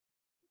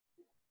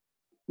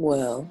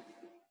Well,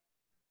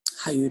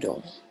 how you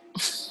doing?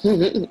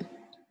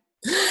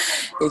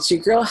 It's your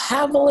girl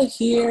Havilah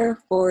here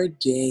for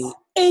day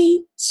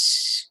 8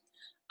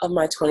 of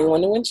my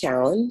 21 to Win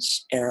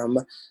challenge. I'm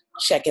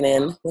checking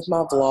in with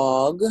my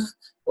vlog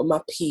with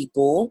my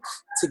people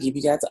to give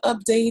you guys an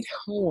update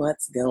on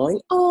what's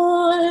going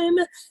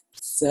on.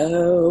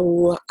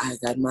 So I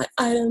got my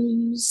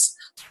items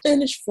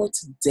finished for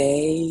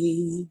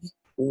today.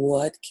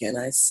 What can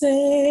I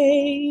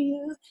say?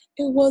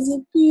 It was a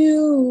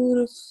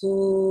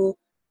beautiful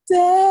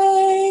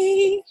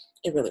day.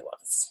 It really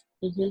was.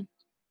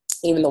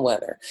 Even the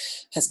weather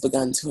has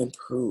begun to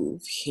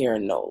improve here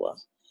in NOLA.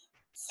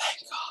 Thank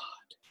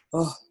God.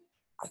 Oh,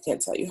 I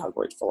can't tell you how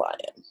grateful I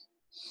am.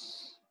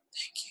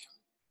 Thank you.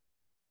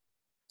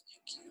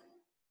 Thank you.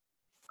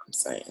 I'm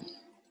saying.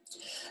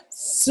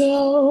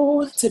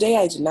 So today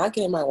I did not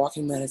get in my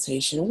walking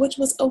meditation, which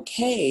was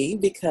okay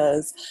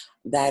because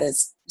that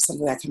is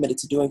something I committed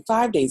to doing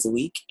 5 days a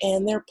week,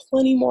 and there are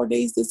plenty more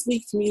days this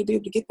week for me to be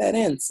able to get that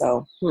in.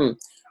 So,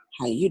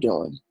 how you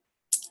doing?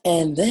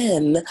 And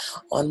then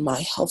on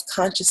my health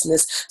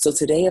consciousness, so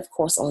today, of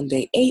course, on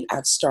day 8,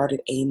 I've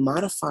started a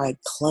modified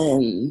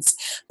cleanse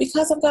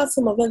because I've got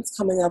some events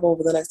coming up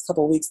over the next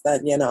couple of weeks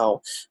that,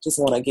 just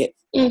want to get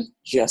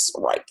just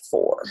right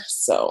for.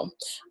 So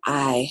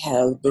I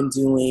have been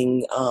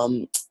doing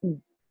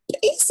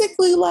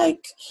basically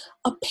like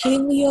a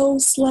paleo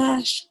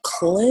 /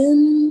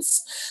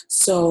 cleanse.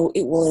 So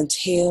it will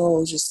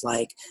entail just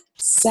like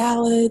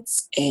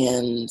salads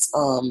and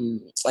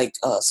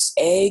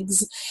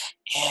eggs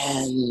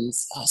and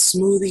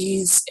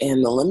smoothies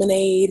and the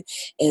lemonade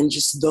and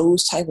just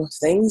those type of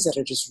things that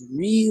are just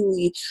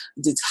really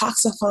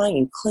detoxifying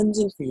and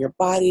cleansing for your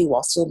body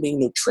while still being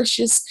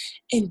nutritious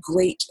and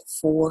great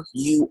for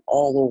you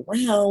all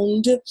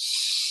around.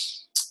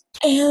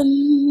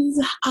 And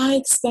I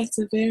expect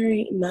a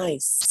very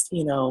nice,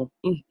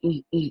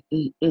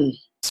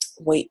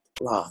 weight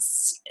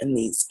loss in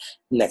these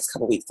next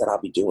couple weeks that I'll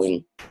be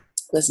doing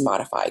this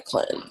modified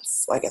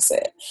cleanse. Like I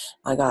said,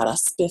 I got a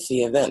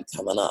spiffy event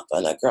coming up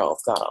and a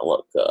girl's gotta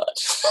look good.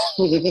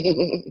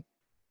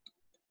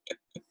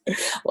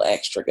 Well,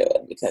 extra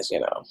good because, you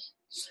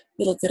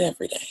look good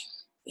every day.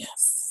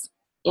 Yes.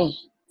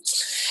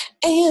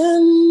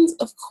 And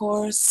of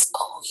course,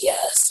 oh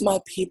yes, my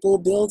people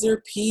builder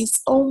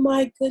piece. Oh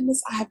my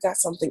goodness, I have got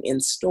something in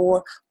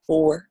store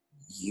for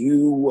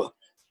you.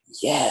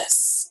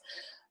 Yes.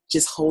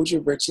 Just hold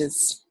your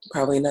britches.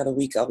 Probably another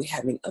week I'll be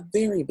having a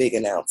very big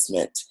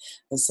announcement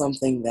of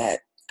something that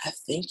I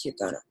think you're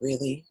going to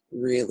really,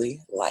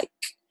 really like.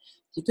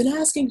 You've been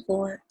asking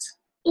for it.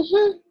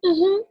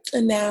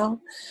 And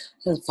now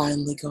I'm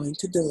finally going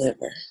to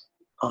deliver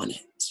on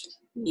it.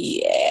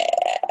 Yeah.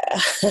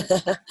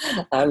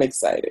 I'm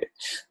excited.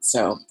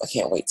 So I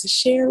can't wait to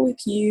share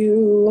with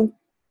you.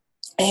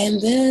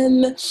 And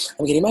then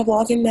I'm getting my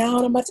vlog in now,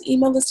 and I'm about to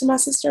email this to my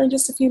sister in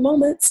just a few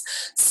moments.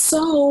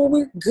 So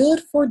we're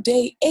good for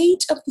day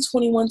 8 of the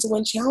 21 to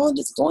Win challenge.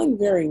 It's going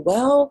very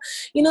well.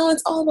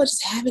 It's all about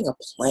just having a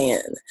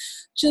plan,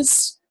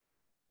 just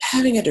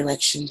having a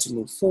direction to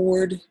move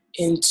forward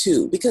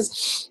into.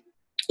 Because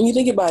when you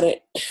think about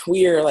it,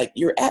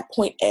 you're at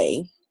point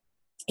A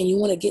and you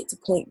want to get to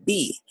point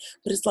B,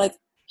 but it's like,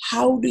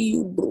 how do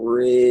you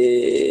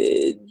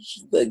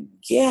bridge the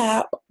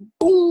gap,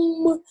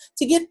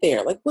 to get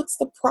there? Like, what's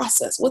the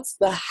process? What's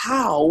the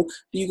how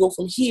do you go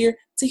from here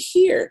to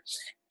here?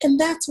 And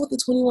that's what the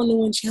 21 to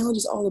Win challenge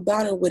is all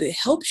about, and what it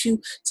helps you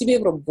to be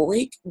able to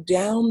break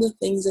down the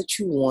things that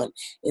you want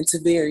into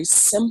very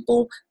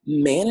simple,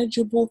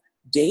 manageable,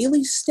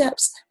 daily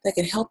steps that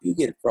can help you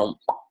get from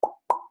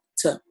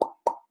to.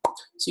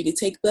 So you can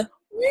take the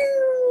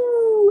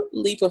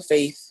leap of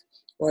faith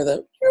or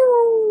the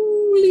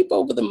leap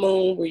over the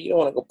moon, where you don't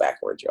want to go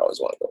backwards, you always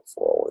want to go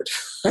forward.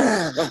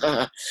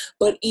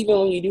 But even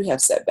when you do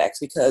have setbacks,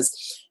 because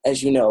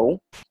as you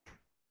know,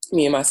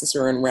 me and my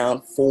sister are in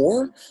round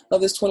 4 of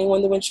this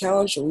 21 to Win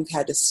challenge, and we've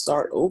had to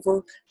start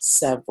over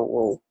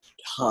several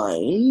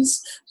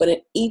times. But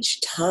in each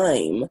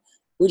time,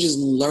 we're just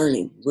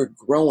learning, we're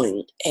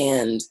growing.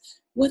 And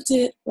what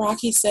did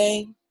Rocky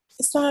say?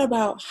 It's not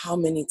about how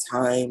many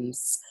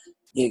times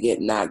you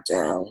get knocked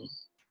down.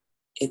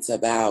 It's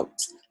about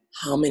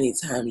how many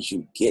times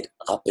you get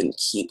up and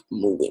keep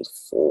moving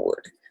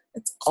forward.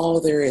 That's all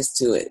there is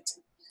to it.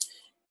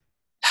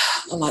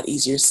 A lot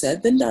easier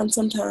said than done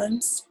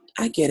sometimes.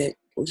 I get it,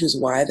 which is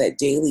why that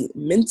daily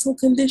mental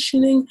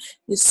conditioning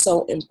is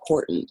so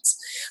important.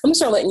 I'm going to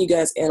start letting you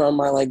guys in on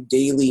my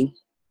daily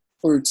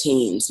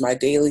routines, my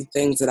daily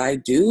things that I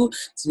do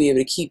to be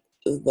able to keep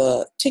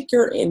the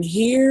ticker in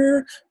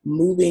here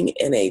moving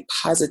in a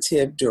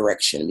positive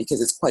direction, because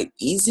it's quite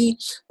easy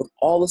with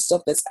all the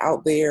stuff that's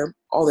out there,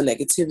 all the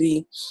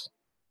negativity,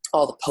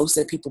 all the posts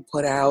that people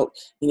put out,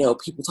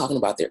 people talking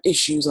about their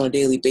issues on a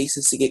daily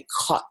basis, to get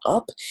caught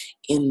up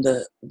in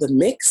the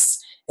mix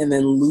and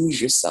then lose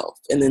yourself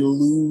and then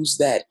lose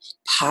that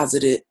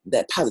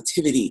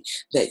positivity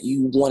that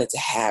you wanted to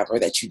have or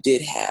that you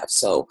did have.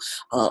 So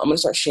I'm going to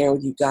start sharing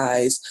with you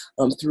guys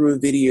through a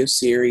video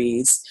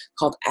series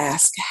called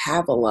Ask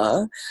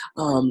Havilah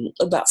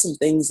about some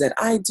things that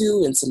I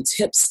do and some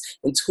tips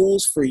and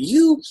tools for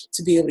you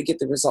to be able to get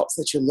the results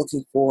that you're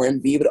looking for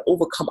and be able to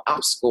overcome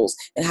obstacles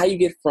and how you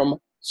get from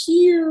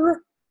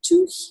here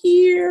to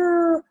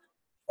here.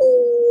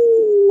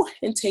 Ooh,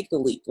 and take the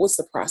leap. What's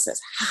the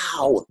process?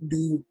 How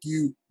do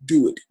you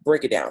do it?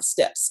 Break it down.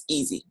 Steps.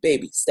 Easy.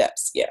 Baby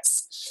steps.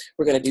 Yes.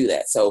 We're going to do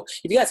that. So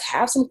if you guys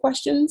have some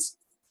questions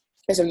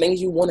and some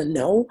things you want to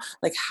know,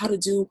 like how to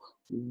do,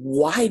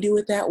 why do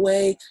it that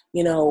way?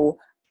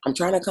 I'm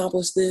trying to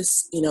accomplish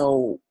this.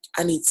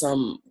 I need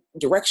some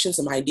direction,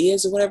 some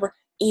ideas or whatever.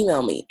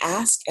 Email me,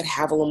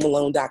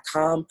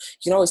 ask@havilahmalone.com. You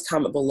can always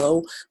comment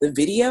below the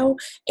video.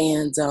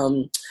 And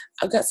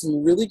I've got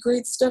some really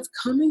great stuff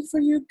coming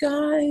for you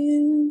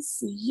guys.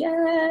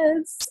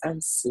 Yes, I'm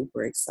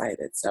super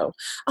excited. So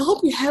I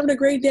hope you're having a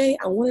great day.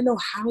 I want to know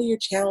how your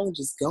challenge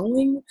is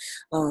going.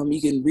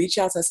 You can reach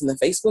out to us in the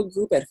Facebook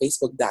group at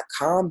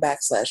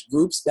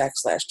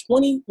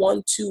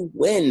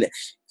facebook.com/groups/21to-win,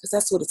 because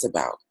that's what it's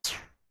about.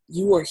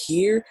 You are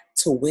here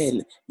to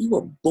win. You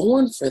were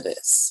born for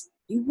this.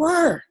 You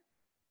were.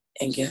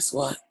 And guess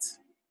what?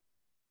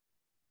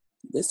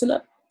 Listen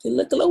up.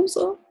 Look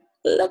closer.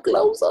 Look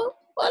closer.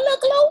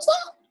 Look closer.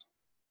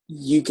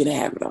 You can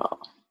have it all.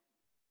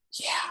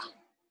 Yeah.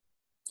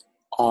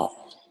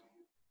 All.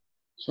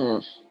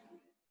 How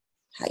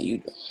you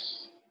doing?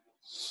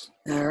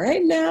 All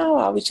right, now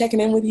I'll be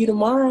checking in with you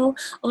tomorrow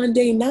on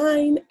day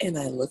 9, and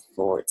I look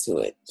forward to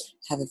it.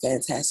 Have a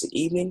fantastic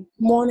evening,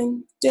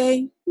 morning,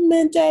 day,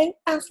 midday,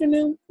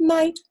 afternoon,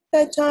 night,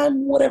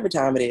 bedtime, whatever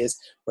time it is,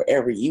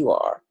 wherever you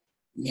are.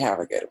 You have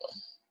a good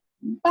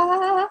one.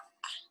 Bye.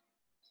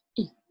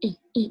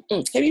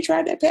 Have you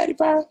tried that patty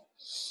pie?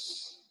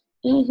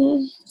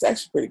 It's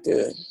actually pretty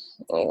good.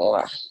 I don't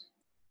lie.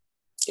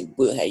 It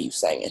will have you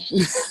singing.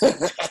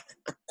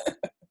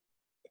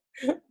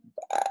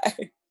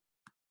 Bye.